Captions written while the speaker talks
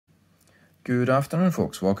Good afternoon,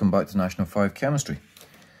 folks. Welcome back to National 5 Chemistry.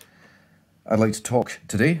 I'd like to talk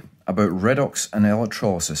today about redox and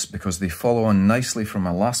electrolysis because they follow on nicely from my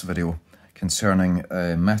last video concerning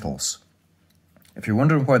metals. If you're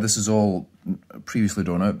wondering why this is all previously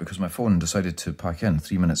drawn out, because my phone decided to pack in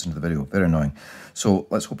 3 minutes into the video. Very annoying. So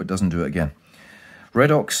let's hope it doesn't do it again.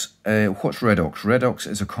 Redox, what's redox? Redox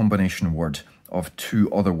is a combination word of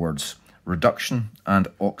two other words, reduction and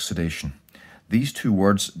oxidation. These two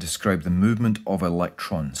words describe the movement of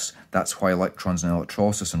electrons. That's why electrons and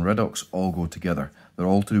electrolysis and redox all go together. They're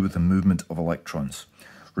all to do with the movement of electrons.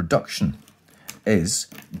 Reduction is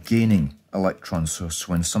gaining electrons. So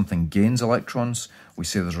when something gains electrons, we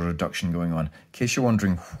say there's a reduction going on. In case you're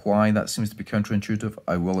wondering why that seems to be counterintuitive,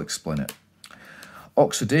 I will explain it.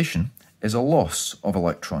 Oxidation is a loss of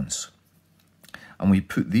electrons. And we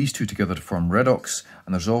put these two together to form redox,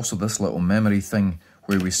 and there's also this little memory thing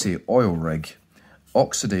where we say oil rig.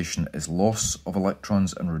 Oxidation is loss of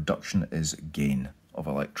electrons and reduction is gain of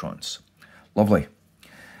electrons. Lovely.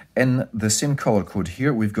 In the same colour code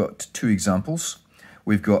here, we've got two examples.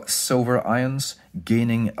 We've got silver ions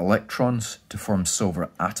gaining electrons to form silver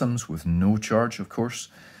atoms with no charge, of course.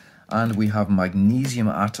 And we have magnesium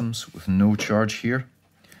atoms with no charge here,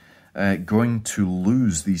 going to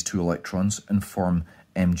lose these two electrons and form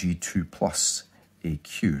Mg2 plus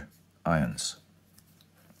Aq ions.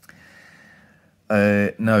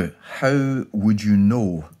 Now, how would you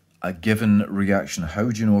know a given reaction? How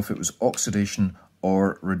would you know if it was oxidation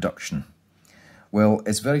or reduction? Well,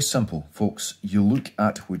 it's very simple, folks. You look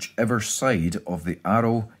at whichever side of the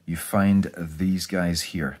arrow you find these guys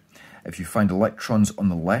here. If you find electrons on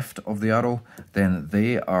the left of the arrow, then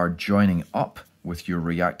they are joining up with your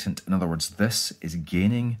reactant. In other words, this is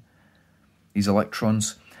gaining these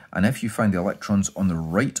electrons. And if you find the electrons on the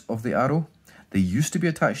right of the arrow, they used to be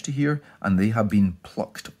attached to here and they have been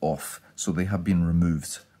plucked off, so they have been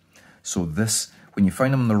removed. So this, when you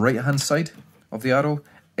find them on the right hand side of the arrow,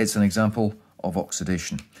 it's an example of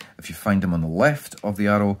oxidation. If you find them on the left of the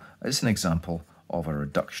arrow, it's an example of a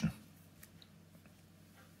reduction.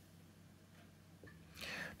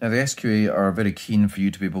 Now the SQA are very keen for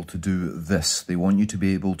you to be able to do this. They want you to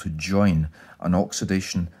be able to join an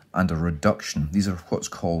oxidation and a reduction. These are what's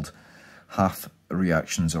called half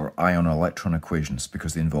reactions or ion-electron equations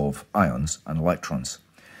because they involve ions and electrons.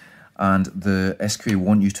 And the SQA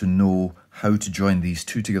want you to know how to join these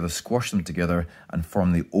two together, squash them together and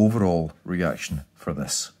form the overall reaction for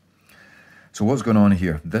this. So what's going on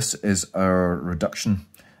here? This is our reduction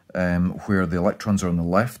where the electrons are on the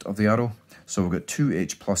left of the arrow. So we've got two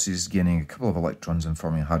H pluses gaining a couple of electrons and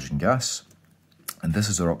forming hydrogen gas. And this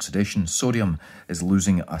is our oxidation. Sodium is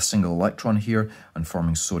losing a single electron here and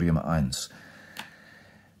forming sodium ions.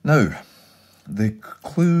 Now,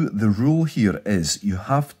 the rule here is you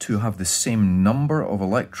have to have the same number of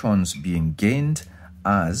electrons being gained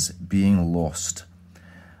as being lost.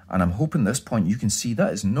 And I'm hoping at this point you can see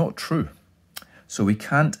that is not true. So we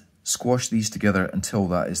can't squash these together until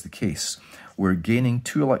that is the case. We're gaining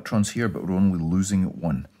 2 electrons here, but we're only losing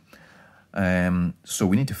 1. So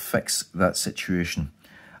we need to fix that situation.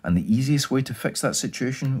 And the easiest way to fix that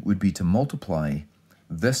situation would be to multiply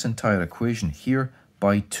this entire equation here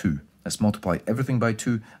by 2. Let's multiply everything by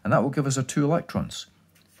 2, and that will give us our 2 electrons.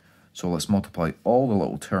 So let's multiply all the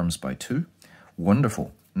little terms by 2.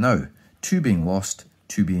 Wonderful. Now, 2 being lost,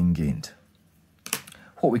 2 being gained.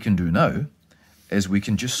 What we can do now is we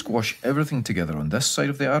can just squash everything together on this side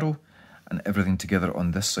of the arrow and everything together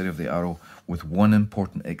on this side of the arrow with one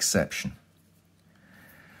important exception.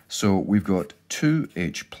 So we've got 2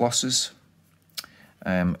 H pluses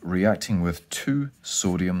reacting with 2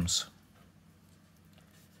 sodiums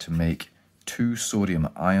to make 2 sodium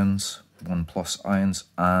ions, 1 plus ions,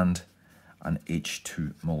 and an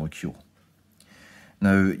H2 molecule.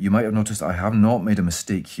 Now, you might have noticed I have not made a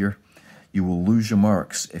mistake here. You will lose your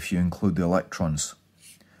marks if you include the electrons.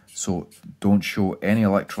 So don't show any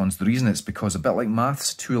electrons. The reason it's because, a bit like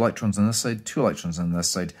maths, 2 electrons on this side, 2 electrons on this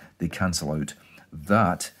side, they cancel out.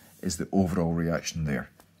 That is the overall reaction there.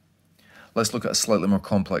 Let's look at a slightly more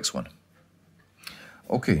complex one.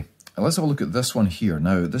 Okay. Let's have a look at this one here.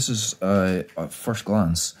 Now, this is, at first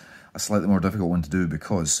glance, a slightly more difficult one to do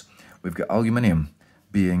because we've got aluminium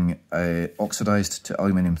being oxidized to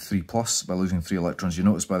aluminium 3+ by losing 3 electrons. You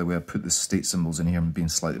notice, by the way, I put the state symbols in here and being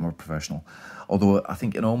slightly more professional. Although I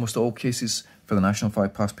think in almost all cases for the National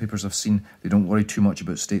 5 past papers I've seen, they don't worry too much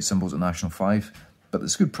about state symbols at National 5, but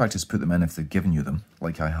it's good practice to put them in if they've given you them,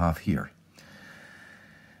 like I have here.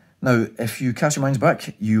 Now, if you cast your minds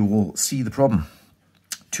back, you will see the problem.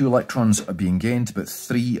 2 electrons are being gained, but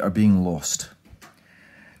 3 are being lost.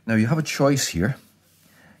 Now you have a choice here.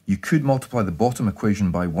 You could multiply the bottom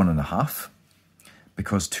equation by 1.5,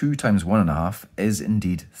 because 2 times 1.5 is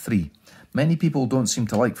indeed 3. Many people don't seem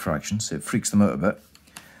to like fractions, it freaks them out a bit.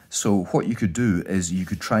 So what you could do is you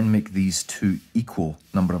could try and make these two equal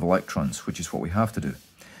number of electrons, which is what we have to do.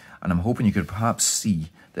 And I'm hoping you could perhaps see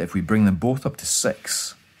that if we bring them both up to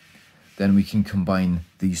 6, then we can combine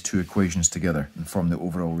these two equations together and form the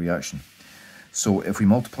overall reaction. So if we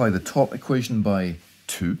multiply the top equation by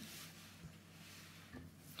 2,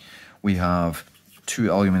 we have 2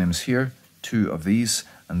 aluminiums here, 2 of these,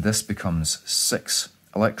 and this becomes 6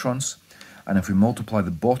 electrons. And if we multiply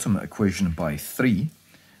the bottom equation by 3,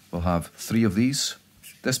 we'll have 3 of these,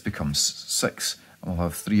 this becomes 6, and we'll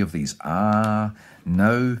have 3 of these.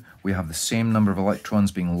 Now we have the same number of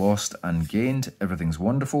electrons being lost and gained. Everything's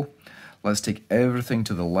wonderful. Let's take everything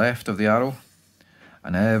to the left of the arrow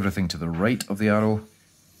and everything to the right of the arrow.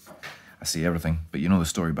 I say everything, but you know the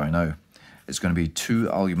story by now. It's going to be 2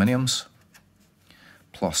 aluminiums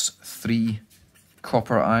plus 3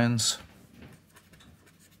 copper ions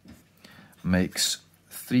makes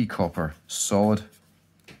 3 copper solid,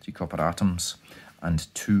 3 copper atoms,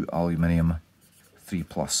 and 2 aluminium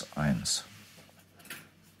 3+ ions.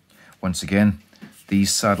 Once again,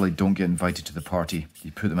 these sadly don't get invited to the party.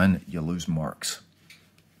 You put them in, you lose marks.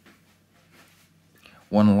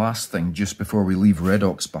 One last thing just before we leave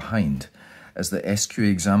redox behind is that SQA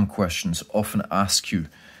exam questions often ask you,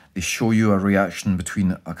 they show you a reaction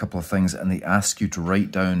between a couple of things and they ask you to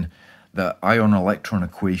write down the ion-electron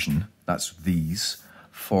equation, that's these,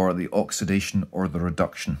 for the oxidation or the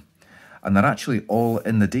reduction. And they're actually all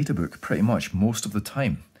in the data book pretty much most of the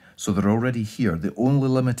time. So they're already here. The only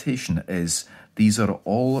limitation is these are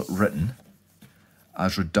all written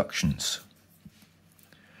as reductions.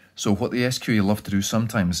 So what the SQA love to do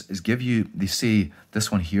sometimes is give you, they say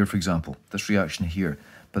this one here, for example, this reaction here,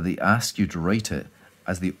 but they ask you to write it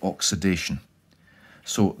as the oxidation.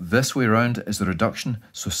 So this way around is the reduction,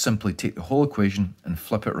 so simply take the whole equation and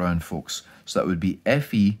flip it around, folks. So that would be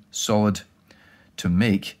Fe solid to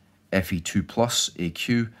make Fe2 plus Aq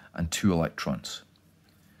and 2 electrons.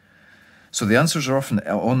 So the answers are often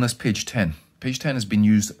on this page 10. Page 10 has been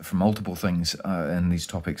used for multiple things in these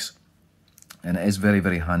topics, and it is very,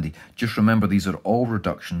 very handy. Just remember these are all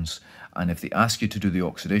reductions, and if they ask you to do the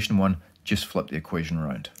oxidation one, just flip the equation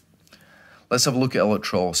around. Let's have a look at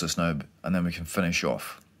electrolysis now, and then we can finish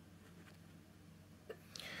off.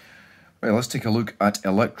 Right, let's take a look at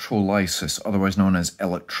electrolysis, otherwise known as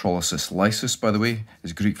electrolysis. Lysis, by the way,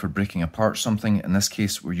 is Greek for breaking apart something. In this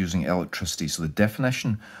case, we're using electricity. So the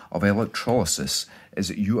definition of electrolysis is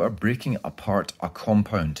that you are breaking apart a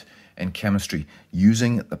compound in chemistry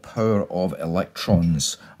using the power of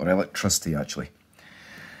electrons, or electricity actually.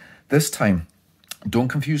 This time, don't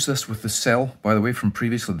confuse this with the cell, by the way, from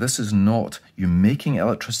previously. This is not you making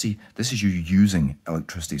electricity, this is you using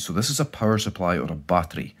electricity. So this is a power supply or a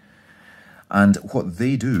battery. And what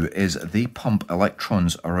they do is they pump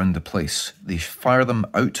electrons around the place. They fire them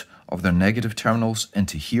out of their negative terminals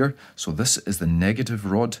into here. So this is the negative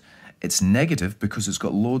rod. It's negative because it's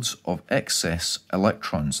got loads of excess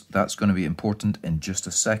electrons. That's going to be important in just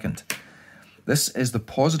a second. This is the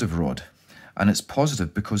positive rod. And it's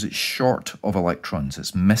positive because it's short of electrons.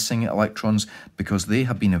 It's missing electrons because they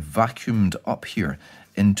have been vacuumed up here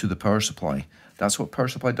into the power supply. That's what power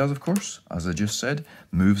supply does, of course, as I just said,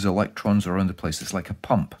 moves electrons around the place. It's like a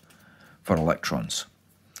pump for electrons.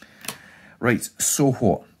 Right, so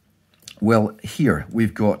what? Well, here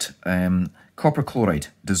we've got copper chloride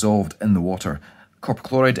dissolved in the water. Copper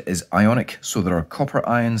chloride is ionic, so there are copper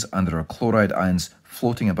ions and there are chloride ions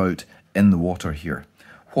floating about in the water here.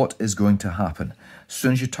 What is going to happen? As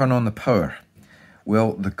soon as you turn on the power,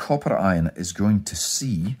 well, the copper ion is going to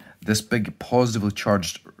see this big positively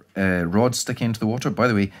charged rod sticking into the water. By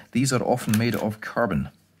the way, these are often made of carbon.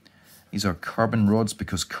 These are carbon rods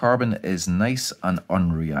because carbon is nice and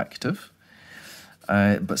unreactive,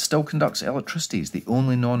 but still conducts electricity. It's the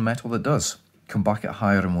only non-metal that does. Come back at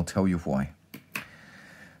higher and we'll tell you why.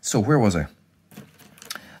 So where was I?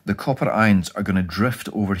 The copper ions are going to drift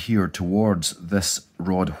over here towards this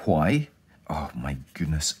rod. Why? Oh my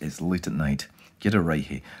goodness, it's late at night. Get it right,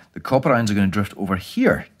 hey. The copper ions are going to drift over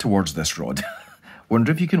here towards this rod.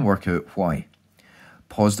 Wonder if you can work out why.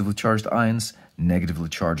 Positively charged ions, negatively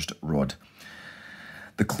charged rod.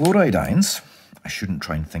 The chloride ions, I shouldn't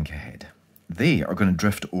try and think ahead. They are going to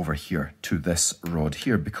drift over here to this rod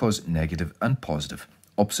here because negative and positive,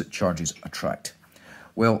 opposite charges attract.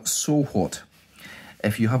 Well, so what?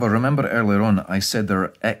 If you have a remember earlier on, I said there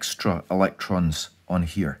are extra electrons on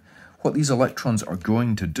here. What these electrons are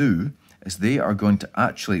going to do is they are going to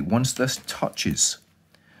actually, once this touches,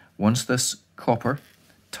 once this copper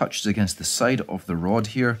touches against the side of the rod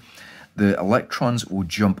here, the electrons will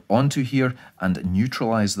jump onto here and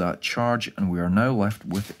neutralize that charge, and we are now left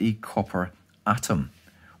with a copper atom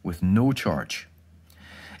with no charge.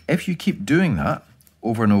 If you keep doing that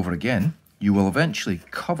over and over again, you will eventually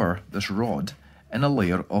cover this rod in a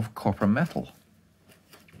layer of copper metal.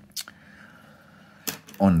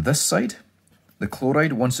 On this side, the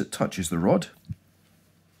chloride, once it touches the rod,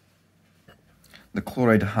 the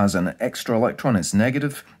chloride has an extra electron, it's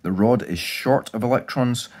negative. The rod is short of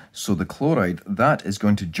electrons, so the chloride, that is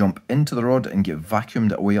going to jump into the rod and get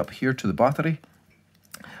vacuumed away up here to the battery.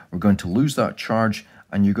 We're going to lose that charge,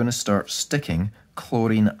 and you're going to start sticking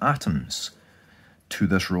chlorine atoms to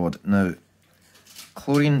this rod. Now,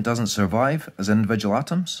 chlorine doesn't survive as individual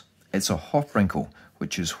atoms. It's a Hofbrinkel,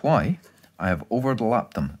 which is why I have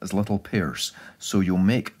overlapped them as little pairs, so you'll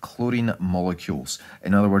make chlorine molecules.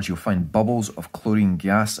 In other words, you'll find bubbles of chlorine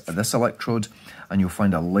gas at this electrode, and you'll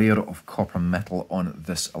find a layer of copper metal on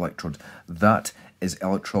this electrode. That is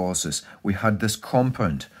electrolysis. We had this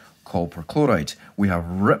compound called perchloride. We have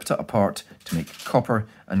ripped it apart to make copper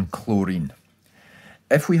and chlorine.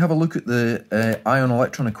 If we have a look at the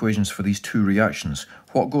ion-electron equations for these two reactions,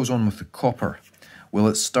 what goes on with the copper? Well,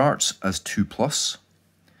 it starts as 2+.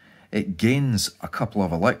 It gains a couple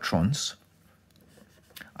of electrons,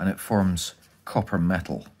 and it forms copper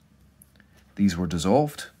metal. These were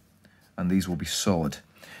dissolved, and these will be solid.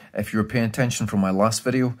 If you were paying attention from my last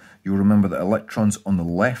video, you'll remember that electrons on the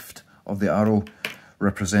left of the arrow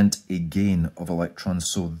represent a gain of electrons,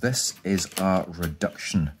 so this is a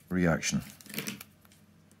reduction reaction.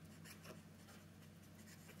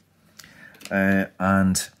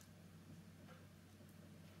 And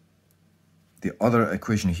the other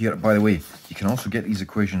equation here, by the way, you can also get these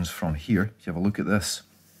equations from here. If you have a look at this,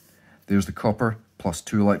 there's the copper, plus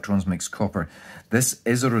 2 electrons makes copper. This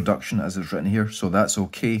is a reduction as it's written here, so that's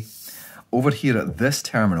okay. Over here at this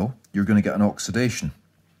terminal, you're going to get an oxidation.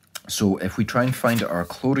 So if we try and find our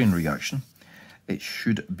chlorine reaction, it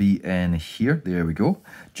should be in here. There we go.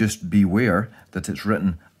 Just beware that it's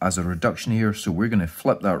written as a reduction here, so we're going to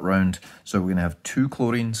flip that round. So we're going to have 2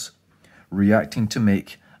 chlorines reacting to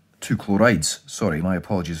make 2 chlorides, sorry, my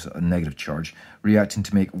apologies, a negative charge, reacting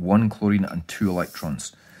to make 1 chlorine and 2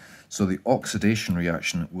 electrons. So the oxidation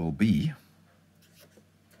reaction will be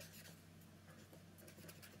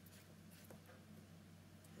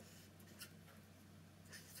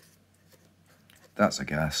that's a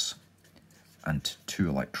gas and 2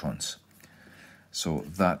 electrons. So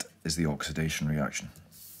that is the oxidation reaction.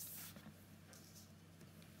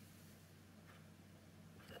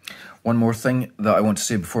 One more thing that I want to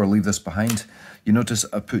say before I leave this behind. You notice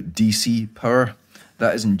I put DC power.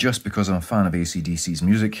 That isn't just because I'm a fan of AC/DC's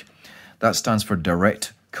music. That stands for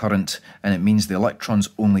direct current, and it means the electrons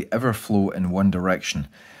only ever flow in one direction.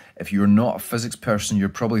 If you're not a physics person, you're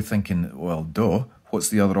probably thinking, well, duh, what's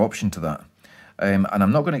the other option to that? And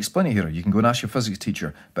I'm not going to explain it here. You can go and ask your physics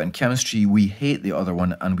teacher. But in chemistry, we hate the other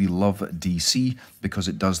one, and we love DC because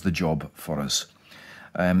it does the job for us.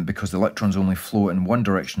 Because the electrons only flow in one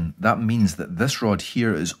direction, that means that this rod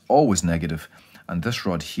here is always negative, and this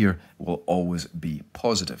rod here will always be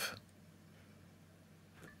positive.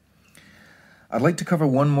 I'd like to cover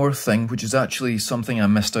one more thing, which is actually something I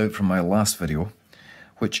missed out from my last video,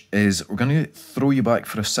 which is we're going to throw you back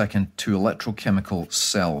for a second to electrochemical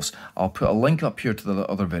cells. I'll put a link up here to the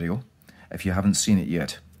other video if you haven't seen it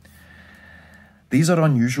yet. These are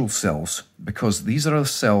unusual cells because these are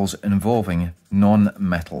cells involving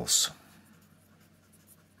non-metals.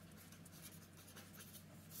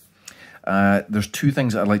 There's 2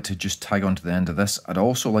 things I'd like to just tag on to the end of this. I'd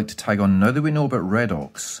also like to tag on, now that we know about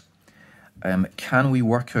redox, can we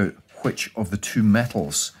work out which of the 2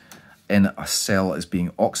 metals in a cell is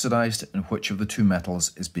being oxidized and which of the 2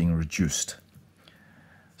 metals is being reduced?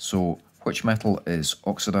 So which metal is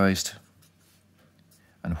oxidized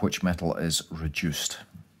and which metal is reduced?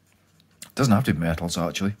 It doesn't have to be metals,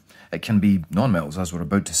 actually. It can be non-metals, as we're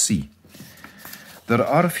about to see. There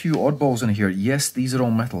are a few oddballs in here. Yes, these are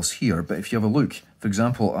all metals here, but if you have a look, for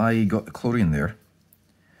example, I got the chlorine there,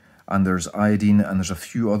 and there's iodine, and there's a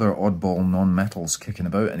few other oddball non-metals kicking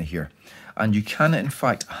about in here. And you can, in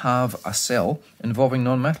fact, have a cell involving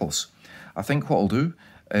non-metals. I think what I'll do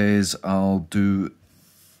is I'll do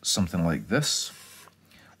something like this.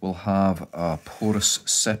 We'll have a porous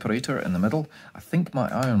separator in the middle. I think my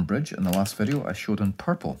ion bridge in the last video I showed in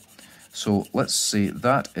purple. So let's say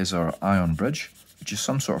that is our ion bridge, which is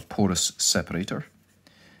some sort of porous separator,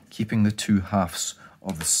 keeping the 2 halves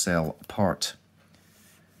of the cell apart.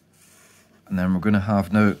 And then we're going to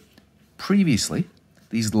have now, previously,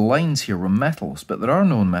 These lines here were metals, but there are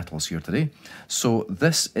no metals here today. So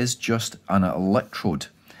this is just an electrode.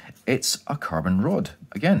 It's a carbon rod.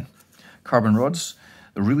 Again, carbon rods,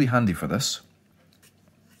 they're really handy for this.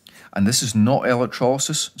 And this is not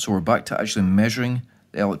electrolysis, so we're back to actually measuring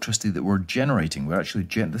the electricity that we're generating. We're actually,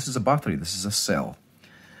 this is a battery, this is a cell.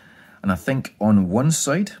 And I think on one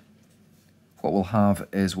side, what we'll have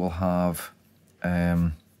is we'll have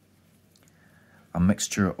a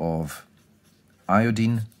mixture of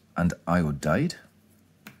iodine and iodide.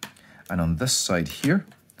 And on this side here,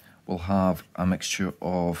 we'll have a mixture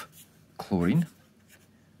of chlorine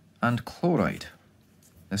and chloride.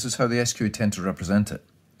 This is how the SQA tend to represent it.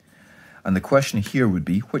 And the question here would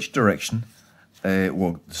be, which direction,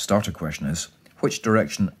 well, the starter question is, which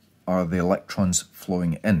direction are the electrons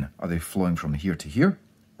flowing in? Are they flowing from here to here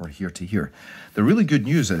or here to here? The really good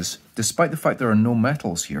news is, despite the fact there are no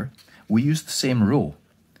metals here, we use the same rule.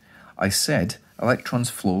 I said electrons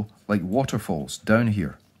flow like waterfalls down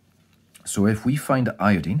here. So if we find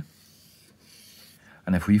iodine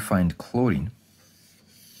and if we find chlorine,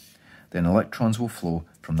 then electrons will flow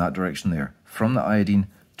from that direction there, from the iodine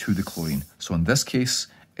to the chlorine. So in this case,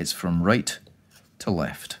 it's from right to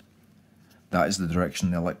left. That is the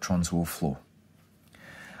direction the electrons will flow.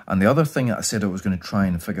 And the other thing that I said I was going to try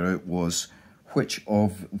and figure out was which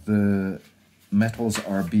of the metals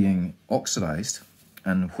are being oxidized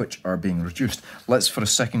and which are being reduced. Let's for a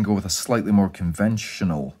second go with a slightly more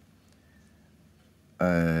conventional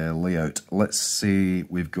layout. Let's say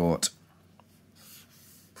we've got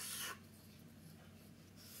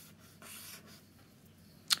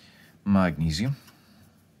magnesium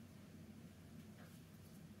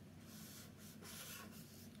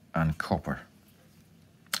and copper.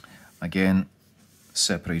 Again,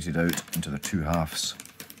 separated out into the two halves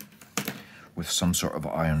with some sort of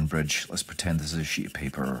iron bridge. Let's pretend this is a sheet of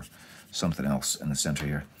paper or something else in the center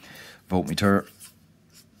here. Voltmeter.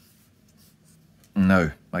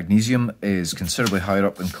 Now, magnesium is considerably higher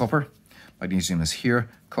up than copper. Magnesium is here,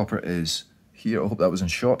 copper is here. I hope that was in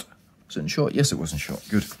shot. Was it in shot? Yes, it was in shot.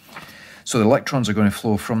 Good. So the electrons are going to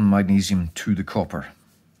flow from magnesium to the copper.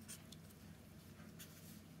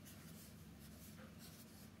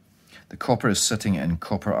 The copper is sitting in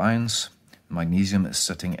copper ions. Magnesium is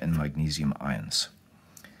sitting in magnesium ions.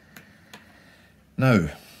 Now,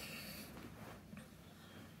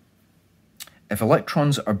 if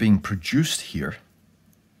electrons are being produced here,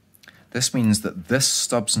 this means that this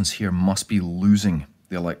substance here must be losing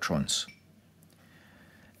the electrons.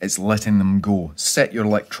 It's letting them go. Set your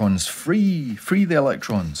electrons free. Free the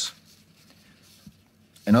electrons.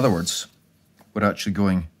 In other words, we're actually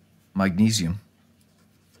going magnesium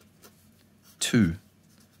to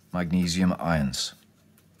magnesium ions.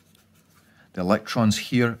 The electrons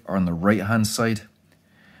here are on the right-hand side,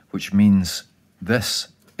 which means this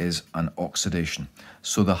is an oxidation.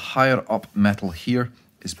 So the higher up metal here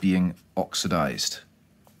is being oxidized.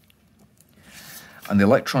 And the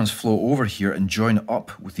electrons flow over here and join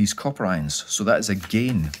up with these copper ions. So that is a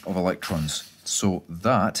gain of electrons. So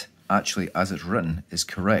that, actually, as it's written, is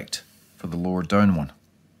correct for the lower down one.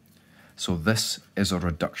 So this is a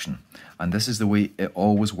reduction. And this is the way it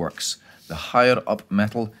always works. The higher up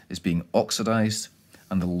metal is being oxidized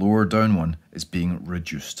and the lower down one is being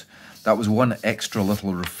reduced. That was one extra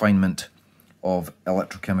little refinement of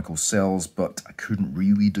electrochemical cells, but I couldn't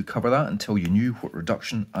really cover that until you knew what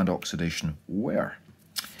reduction and oxidation were.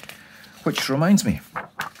 Which reminds me,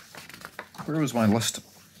 where was my list?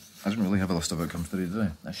 I didn't really have a list of outcomes today, did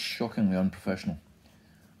I? That's shockingly unprofessional.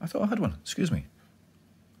 I thought I had one, excuse me.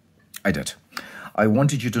 I did. I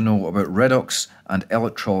wanted you to know about redox and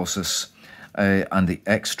electrolysis, and the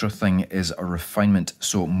extra thing is a refinement,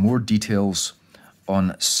 so more details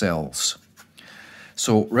on cells.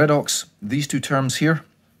 So redox, these two terms here,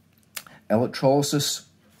 electrolysis,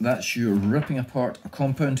 that's you ripping apart a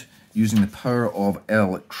compound using the power of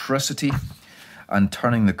electricity and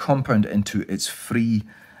turning the compound into its free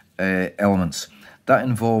elements. That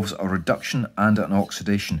involves a reduction and an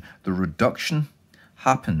oxidation. The reduction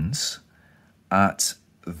happens at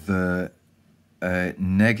the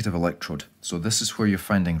negative electrode. So this is where you're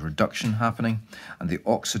finding reduction happening, and the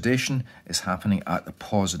oxidation is happening at the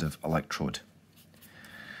positive electrode.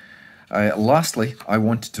 Lastly, I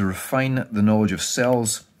wanted to refine the knowledge of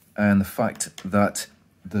cells and the fact that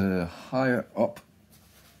the higher up,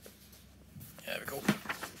 there we go,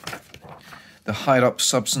 the higher up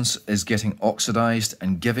substance is getting oxidized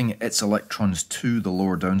and giving its electrons to the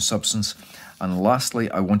lower down substance. And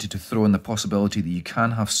lastly, I wanted to throw in the possibility that you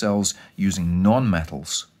can have cells using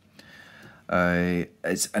non-metals and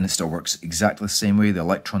it still works exactly the same way. The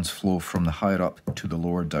electrons flow from the higher up to the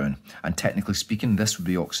lower down. And technically speaking, this would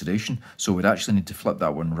be oxidation. So we'd actually need to flip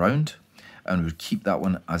that one round, and we'd keep that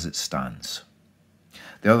one as it stands.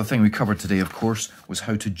 The other thing we covered today, of course, was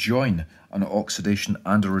how to join an oxidation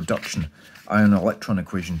and a reduction ion-electron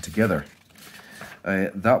equation together.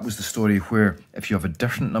 That was the story where if you have a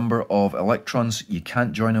different number of electrons, you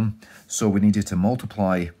can't join them. So we needed to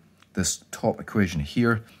multiply this top equation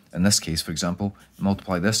here. In this case, for example,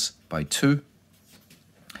 multiply this by 2.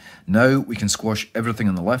 Now we can squash everything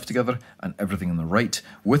on the left together and everything on the right,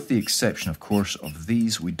 with the exception, of course, of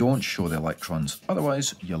these. We don't show the electrons,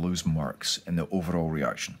 otherwise you lose marks in the overall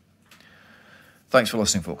reaction. Thanks for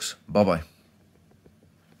listening, folks. Bye-bye.